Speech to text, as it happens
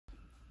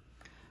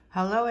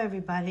Hello,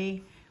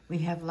 everybody. We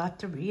have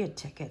Loteria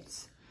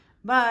tickets,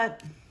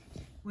 but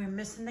we're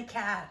missing the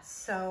cats,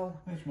 so...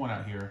 There's one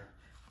out here.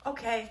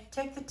 Okay,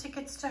 take the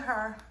tickets to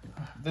her.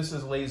 This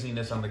is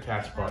laziness on the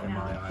cat's part in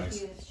my eyes.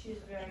 She is. She's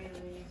very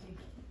lazy.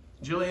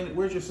 Jillian,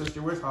 where's your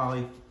sister? Where's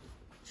Holly?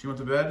 She went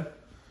to bed?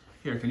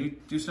 Here, can you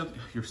do something?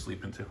 You're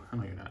sleeping too. I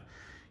know you're not.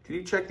 Can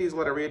you check these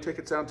Loteria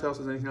tickets out and tell us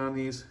if there's anything on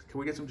these? Can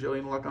we get some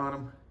Jillian luck on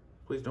them?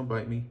 Please don't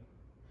bite me.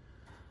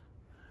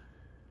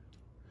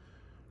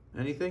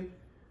 Anything?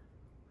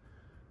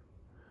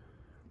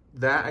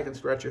 That I can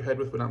scratch your head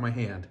with, but not my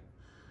hand.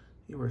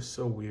 You are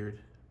so weird.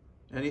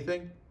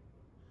 Anything?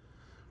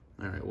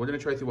 All right, we're gonna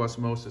try through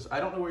osmosis. I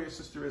don't know where your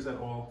sister is at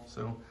all,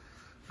 so.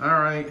 All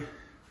right.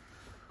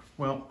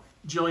 Well,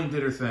 Jillian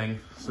did her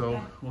thing, so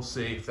okay. We'll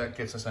see if that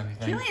gets us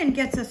anything. Jillian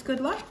gets us good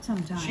luck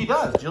sometimes. She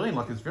does. Jillian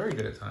luck is very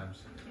good at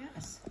times.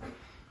 Yes.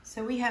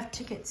 So we have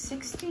ticket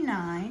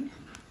 69.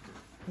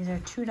 These are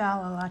 $2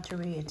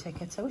 Loteria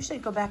tickets. I wish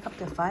they'd go back up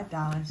to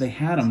 $5. They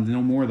had them,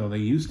 no more though. They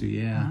used to,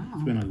 yeah. Oh.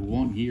 It's been like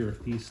 1 year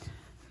at least.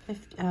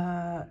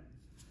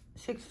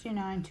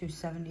 69 to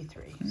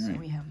 73. Right. So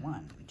we have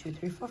 1, 2,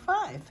 3, 4,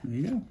 5. There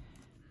you go.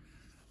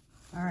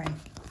 All right,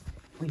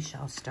 we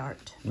shall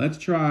start. Let's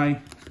try.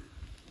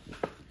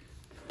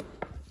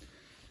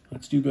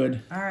 Let's do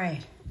good. All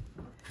right.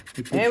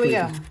 There we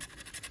go.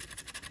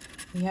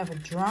 We have a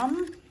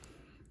drum.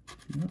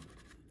 Yep.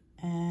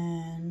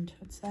 And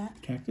what's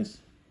that? Cactus.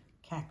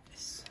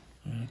 Cactus.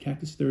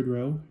 Cactus, third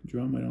row.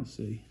 Drum, I don't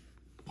see.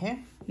 Here?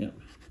 Yep.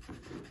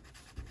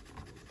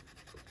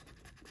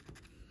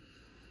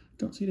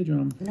 Don't see the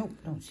drum. Nope,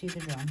 don't see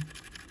the drum.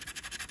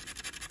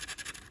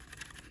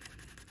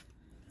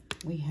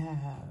 We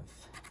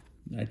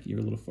have... You're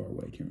a little far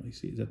away. Can't really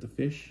see. Is that the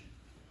fish?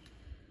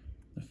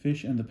 The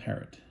fish and the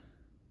parrot.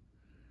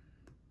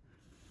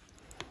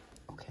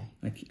 Okay.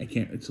 I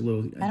can't. It's a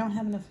little... I don't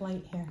have enough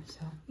light here,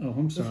 so... Oh,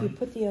 I'm sorry. If you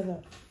put the other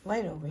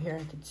light over here,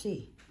 I could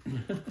see.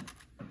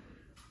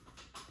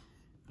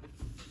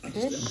 I'm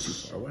too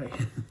far away.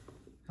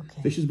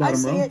 Okay. Fish is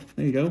bottom row. It.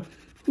 There you go.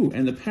 Ooh,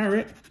 and the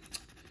parrot...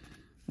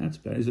 That's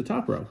better. Is the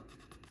top row.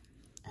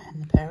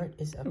 And the parrot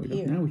is up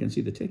here. Now we can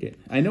see the ticket.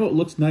 I know it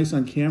looks nice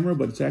on camera,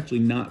 but it's actually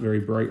not very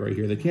bright right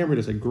here. The camera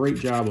does a great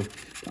job of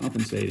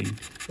compensating.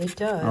 It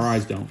does. Our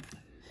eyes don't.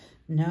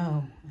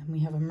 No. And we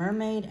have a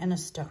mermaid and a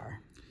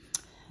star.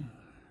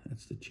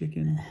 That's the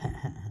chicken.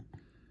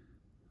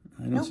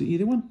 I don't see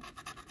either one.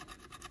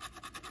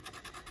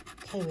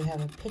 Okay, we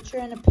have a pitcher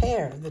and a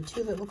pear, the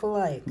two that look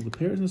alike. Well, the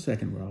pear is in the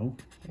second row.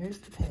 Here's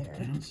the pear.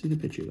 I don't see the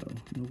pitcher, though.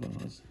 No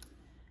vase.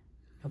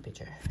 No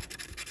pitcher.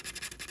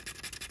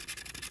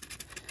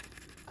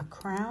 A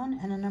crown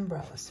and an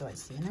umbrella. So I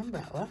see an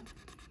umbrella.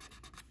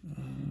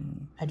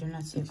 I do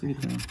not see a crown.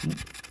 Nope.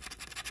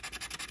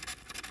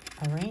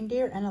 A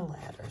reindeer and a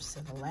ladder. So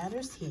the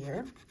ladder's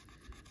here.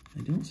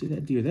 I don't see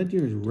that deer. That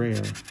deer is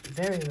rare.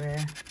 Very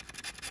rare.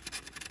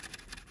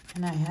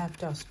 And I have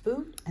Das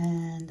Boot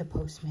and the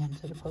postman.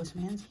 So the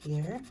postman's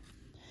here.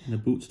 And the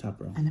boot's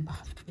top row. And the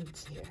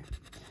boot's here.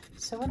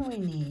 So what do we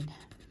need?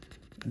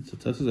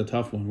 This is a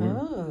tough one.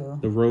 Oh.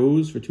 The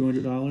rose for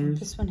 $200.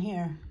 This one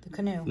here, the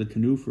canoe. The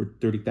canoe for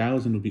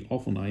 $30,000 would be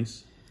awful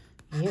nice.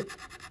 Yep.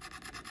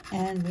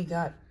 And we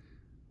got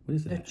what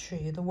is that? The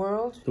tree, the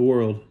world. The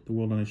world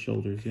on his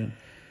shoulders. Yeah.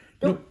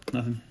 Nope.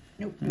 Nothing.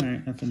 Nope. All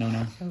right, that's a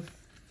no-no. So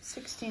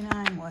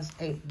 69 was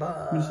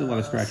 $8. Just a lot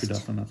of scratcher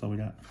dust, and that's all we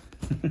got.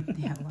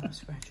 Yeah, a lot of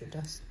scratcher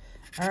dust.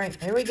 All right,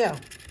 here we go.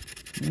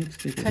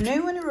 Next ticket.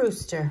 Canoe and a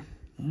rooster.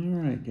 All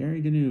right,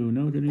 Gary Canoe.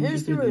 No canoe.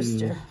 Here's the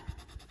rooster.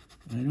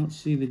 I don't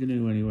see the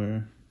canoe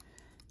anywhere.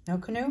 No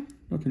canoe?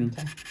 No canoe.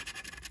 Okay.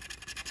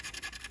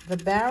 The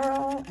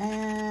barrel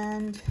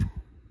and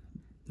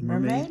the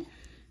mermaid.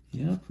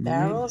 Yep.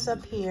 Barrel's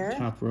up here.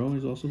 Top row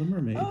is also the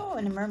mermaid. Oh,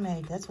 and a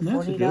mermaid. That's a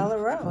 $40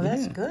 row. Yeah.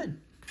 That's good.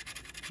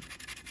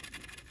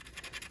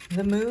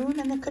 The moon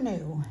and the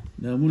canoe.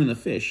 The moon and the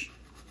fish.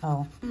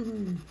 Oh.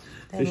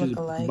 They fish look is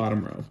alike.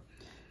 Bottom row.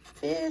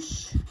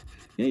 Fish.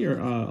 Yeah, you're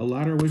a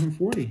ladder away from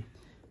 40.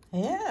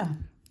 Yeah.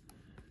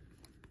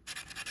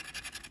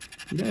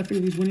 You gotta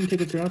figure these winning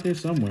tickets are out there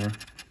somewhere.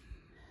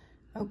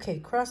 Okay,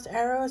 crossed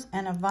arrows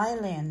and a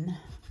violin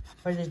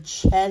for the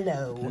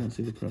cello. I don't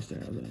see the crossed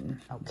arrows anywhere.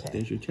 Okay.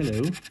 There's your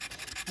cello.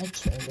 A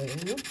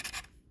cello.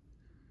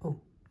 Oh,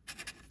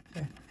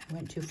 there, I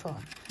went too far.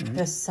 Right.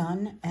 The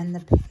sun and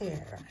the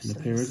pear. And the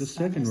pear is the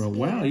second row.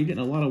 Wow, you're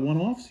getting a lot of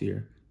one-offs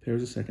here. Pear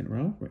is the second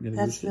row. Right near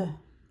the rooster.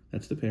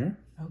 That's the pear.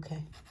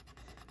 Okay,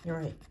 you're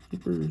right.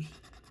 Hippers.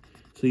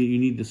 So you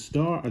need the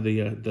star or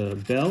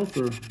the bell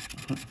for.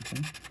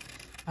 Okay.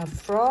 A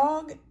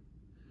frog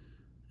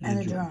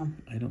and a drum.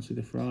 I don't see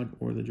the frog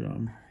or the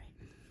drum.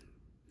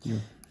 All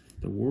right.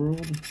 The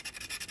world.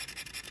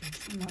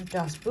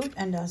 Das Boot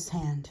and Das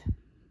Hand.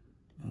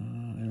 I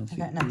don't see.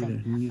 I got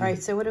nothing. All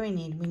right. So what do we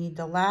need? We need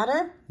the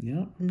ladder.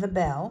 Yep. And the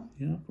bell.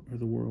 Yep. Or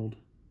the world.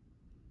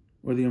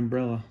 Or the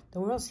umbrella.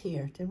 The world's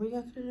here. Did we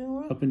go through the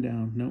world? Up and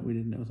down. No, we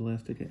didn't. That was the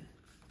last ticket.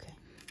 Okay.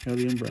 Or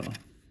the umbrella.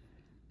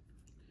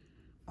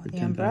 The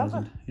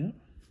umbrella? Yep.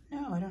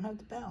 No, I don't have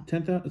the bell.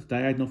 10,000. It's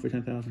diagonal for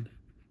 10,000.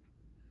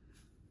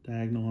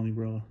 Diagonal on the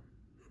umbrella.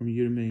 From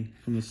you to me.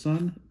 From the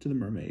sun to the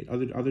mermaid.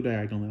 Other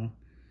diagonal now.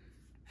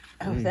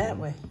 Oh, that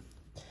way.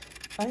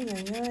 Ay,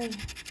 ay, ay.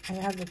 I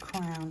have the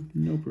crown.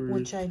 Nopers.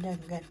 Which I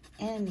never got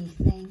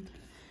anything.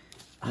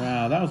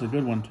 Wow, that was a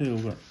good one too.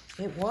 But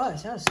It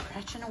was. I was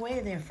scratching away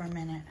there for a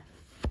minute.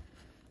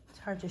 It's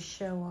hard to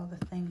show all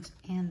the things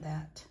and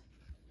that.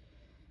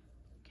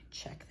 Can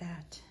check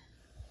that.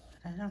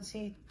 But I don't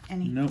see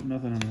any. nope,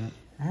 nothing on that.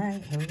 All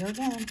right, here we go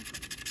again.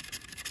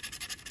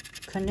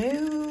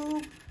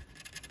 Canoe.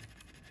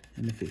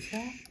 And the fish.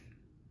 Yeah.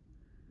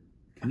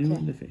 Canoe Okay.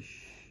 and the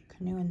fish.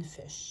 Canoe and the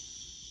fish.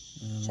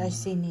 I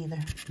see neither.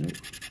 Nope.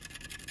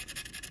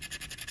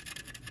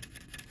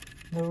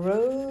 The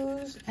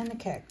rose and the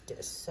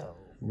cactus. So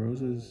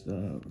Roses.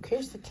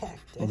 here's the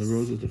cactus. Oh, the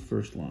rose is the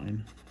first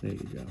line. There you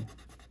go.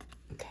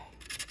 Okay.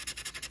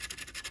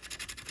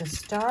 The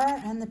star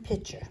and the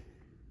pitcher.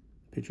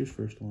 Pitcher's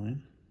first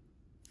line.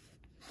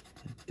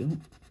 I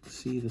don't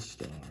see the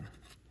star.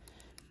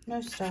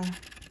 No star.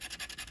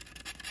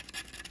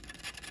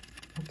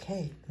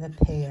 Okay, the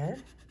pear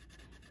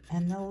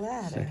and the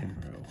ladder. Second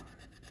row.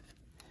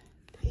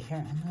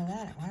 Pear and the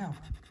ladder. Wow.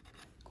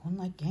 Going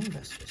like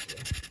gangbusters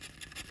here.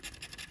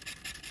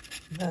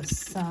 The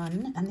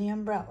sun and the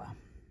umbrella.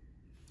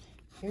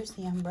 Here's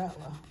the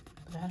umbrella,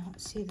 but I don't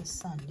see the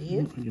sun. Do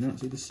you? Nope, I do not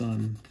see the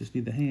sun. Just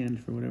need the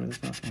hand for whatever the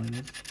top line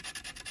is.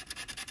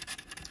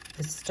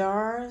 The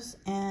stars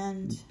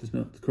and... There's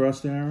no the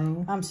crossed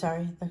arrow. I'm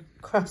sorry, the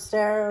crossed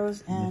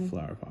arrows And and the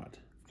flower pot.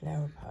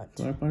 flower pot.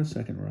 Flower pot is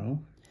second row.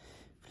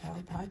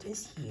 Flower pot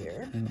is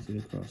here. I don't see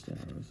the crossed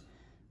arrows.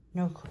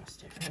 No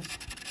crossed arrows.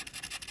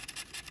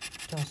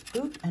 Das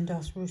Boot and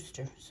Das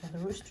Rooster. So the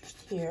rooster's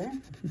here.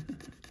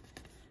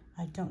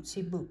 I don't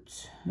see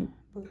boots. Nope.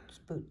 Boots,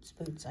 boots,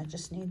 boots. I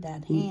just need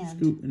that Boot, hand.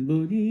 scoot, and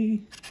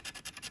boogie.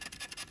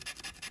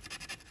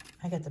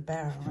 I got the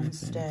barrel Okay.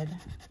 instead.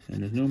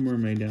 And there's no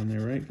mermaid down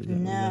there, right? 'Cause that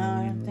No, was on the I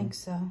main don't row. think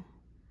so.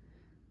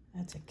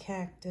 That's a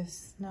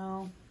cactus.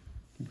 No.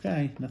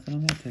 Okay, nothing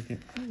on that ticket.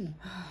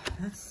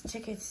 That's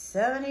ticket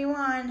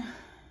 71. All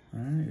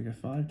right, we got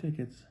 5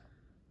 tickets.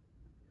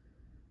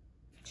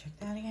 Check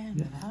that again.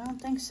 Yeah. I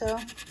don't think so.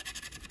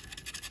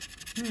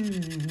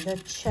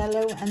 The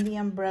cello and the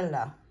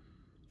umbrella.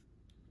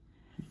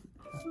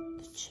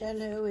 The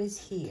cello is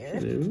here.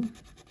 Hello.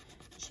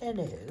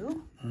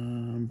 Cello.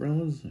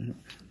 Umbrellas.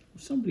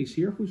 Somebody's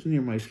here. Who's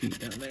near my feet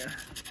down there?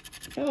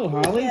 Hello,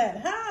 Holly.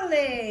 Yeah,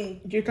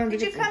 Holly. Did you come to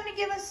Did you get come to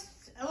give us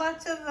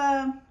lots of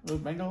little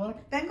Bengal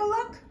luck? Bengal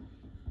luck?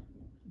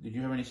 Did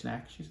you have any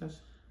snacks? She says.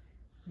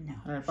 No.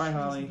 All right, bye, she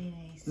doesn't Holly. need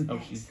any No,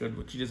 snacks. she's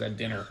good. She just had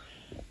dinner.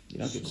 You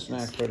don't get She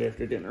snacks right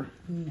after dinner.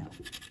 No.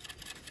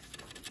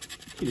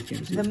 She just came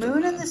to see The us.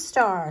 moon and the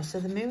star. So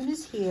the moon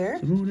is here.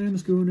 The moon and the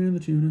schooner and the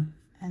tuna.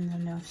 And the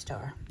no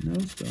star. No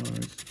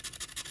stars.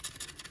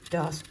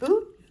 Das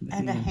Boot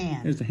and a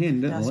hand. There's the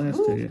hand. That's Das the last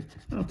Boot ticket.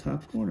 Oh,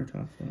 top corner,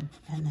 top left.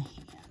 and the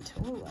hand.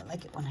 Ooh, I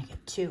like it when I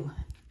get 2.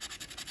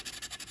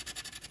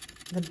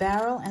 The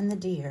barrel and the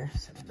deer.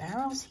 So the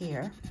barrel's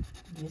here.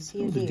 You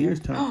see a Oh, deer. the deer's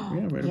top.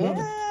 Yeah, right above it.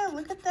 Yeah,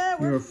 look at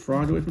that. You're a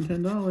fraud away from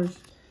 $10.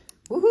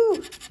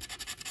 Woohoo!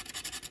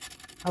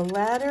 A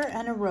ladder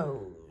and a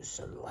rose.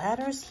 So the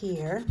ladder's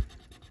here.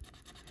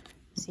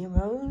 See a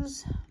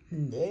rose?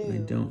 No. I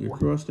don't. Your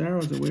crossed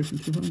arrows away from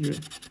 200.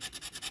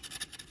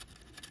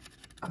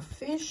 A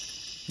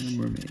fish And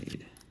a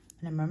mermaid.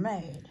 and a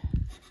mermaid.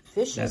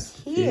 Fish That's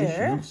is fish. I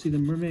here. don't see the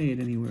mermaid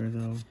anywhere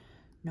though.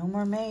 No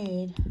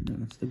mermaid. No,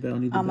 that's the bell.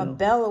 Need the I'm bell. a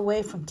bell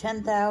away from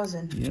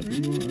 10,000. Yep,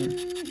 you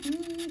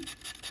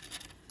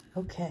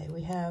are. Okay,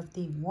 we have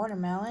the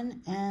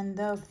watermelon and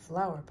the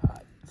flower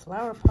pot.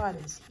 Flower pot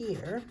is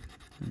here.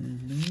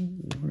 And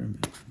no watermelon.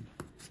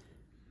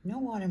 No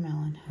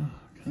watermelon. Oh,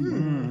 come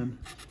on.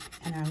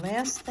 And our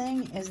last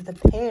thing is the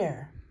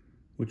pear.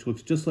 Which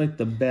looks just like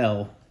the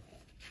bell.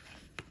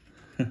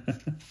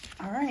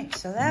 All right,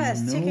 so that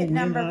is No ticket win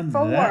number on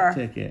 4. that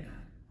ticket.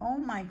 Oh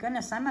my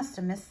goodness, I must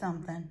have missed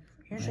something.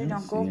 Usually I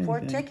don't go see 4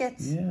 anything.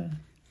 tickets. Yeah.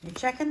 You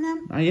checking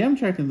them? I am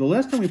checking. The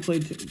last time we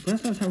played,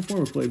 last time before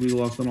we played, we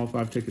lost on all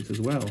 5 tickets as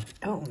well.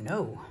 Oh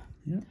no.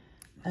 Yep.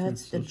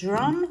 It's the so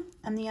drum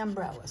and the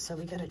umbrella. So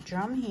we got a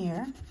drum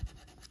here.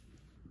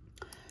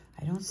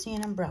 I don't see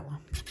an umbrella.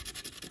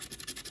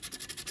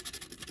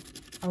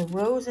 A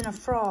rose and a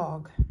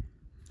frog.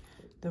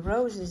 The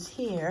rose is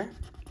here.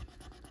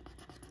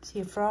 See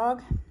a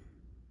frog?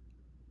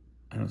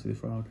 I don't see the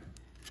frog.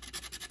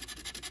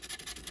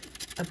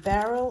 A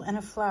barrel and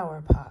a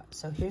flower pot.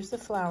 So here's the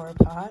flower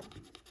pot.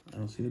 I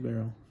don't see the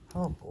barrel.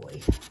 Oh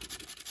boy.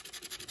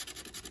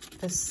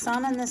 The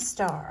sun and the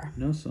star.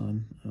 No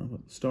sun.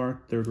 Star,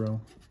 3rd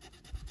row.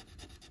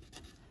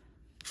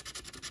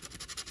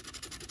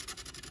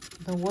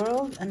 The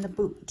world and the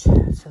boot.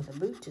 So the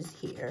boot is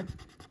here.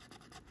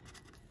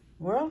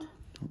 World?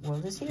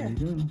 World is There here.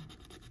 you go.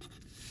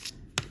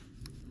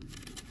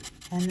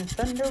 And the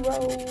thunder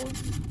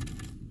rolls.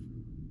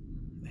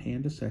 The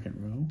hand is 2nd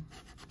row.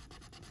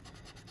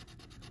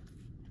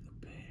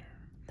 The bear.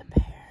 The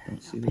pear.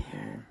 Don't see the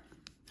bear.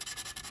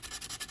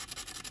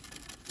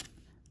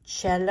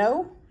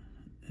 Cello.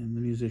 And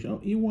the musician.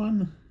 Oh, you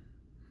won.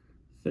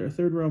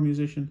 Third row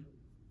musician.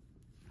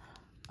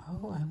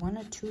 Oh, I won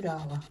a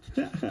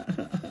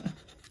 $2.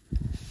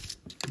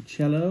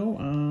 Cello.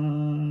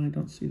 I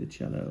don't see the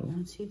cello. I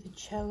don't see the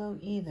cello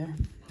either.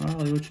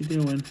 Holly, what you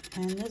doing?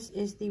 And this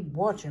is the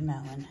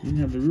watermelon. You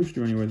didn't have the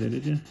rooster anywhere there,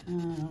 did you? I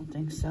don't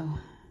think so.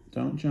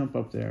 Don't jump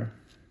up there.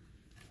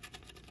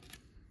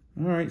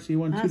 All right, so you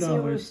won $2. I see a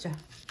rooster.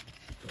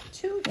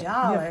 $2.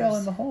 Yeah, fell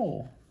in the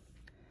hole.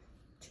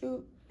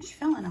 She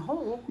fell in a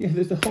hole? Yeah,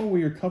 there's the hole where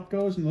your cup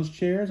goes in those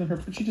chairs,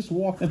 and she just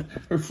walked in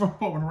her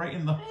front went right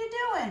in the. What are you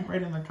doing?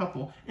 Right in the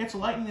couple. It's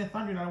lightning and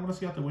thunder, and I want to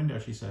see out the window,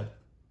 she said.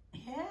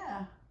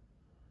 Yeah.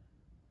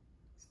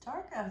 It's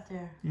dark out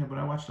there. Yeah, but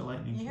I watched the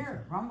lightning. You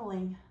hear it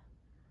rumbling.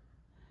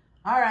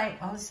 All right.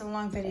 Well, this is a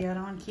long video. I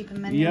don't want to keep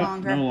them any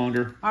longer. No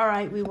longer. All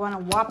right. We won a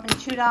whopping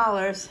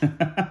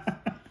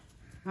 $2.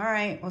 All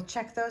right. We'll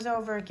check those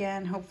over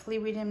again. Hopefully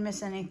we didn't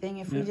miss anything.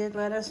 If we did,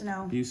 let us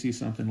know. If you see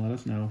something, let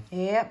us know.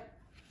 Yep.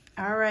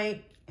 All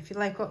right. If you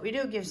like what we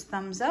do, give us a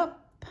thumbs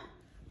up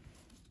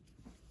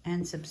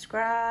and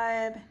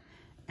subscribe.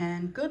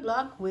 And good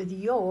luck with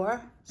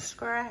your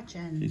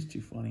scratching. She's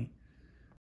too funny.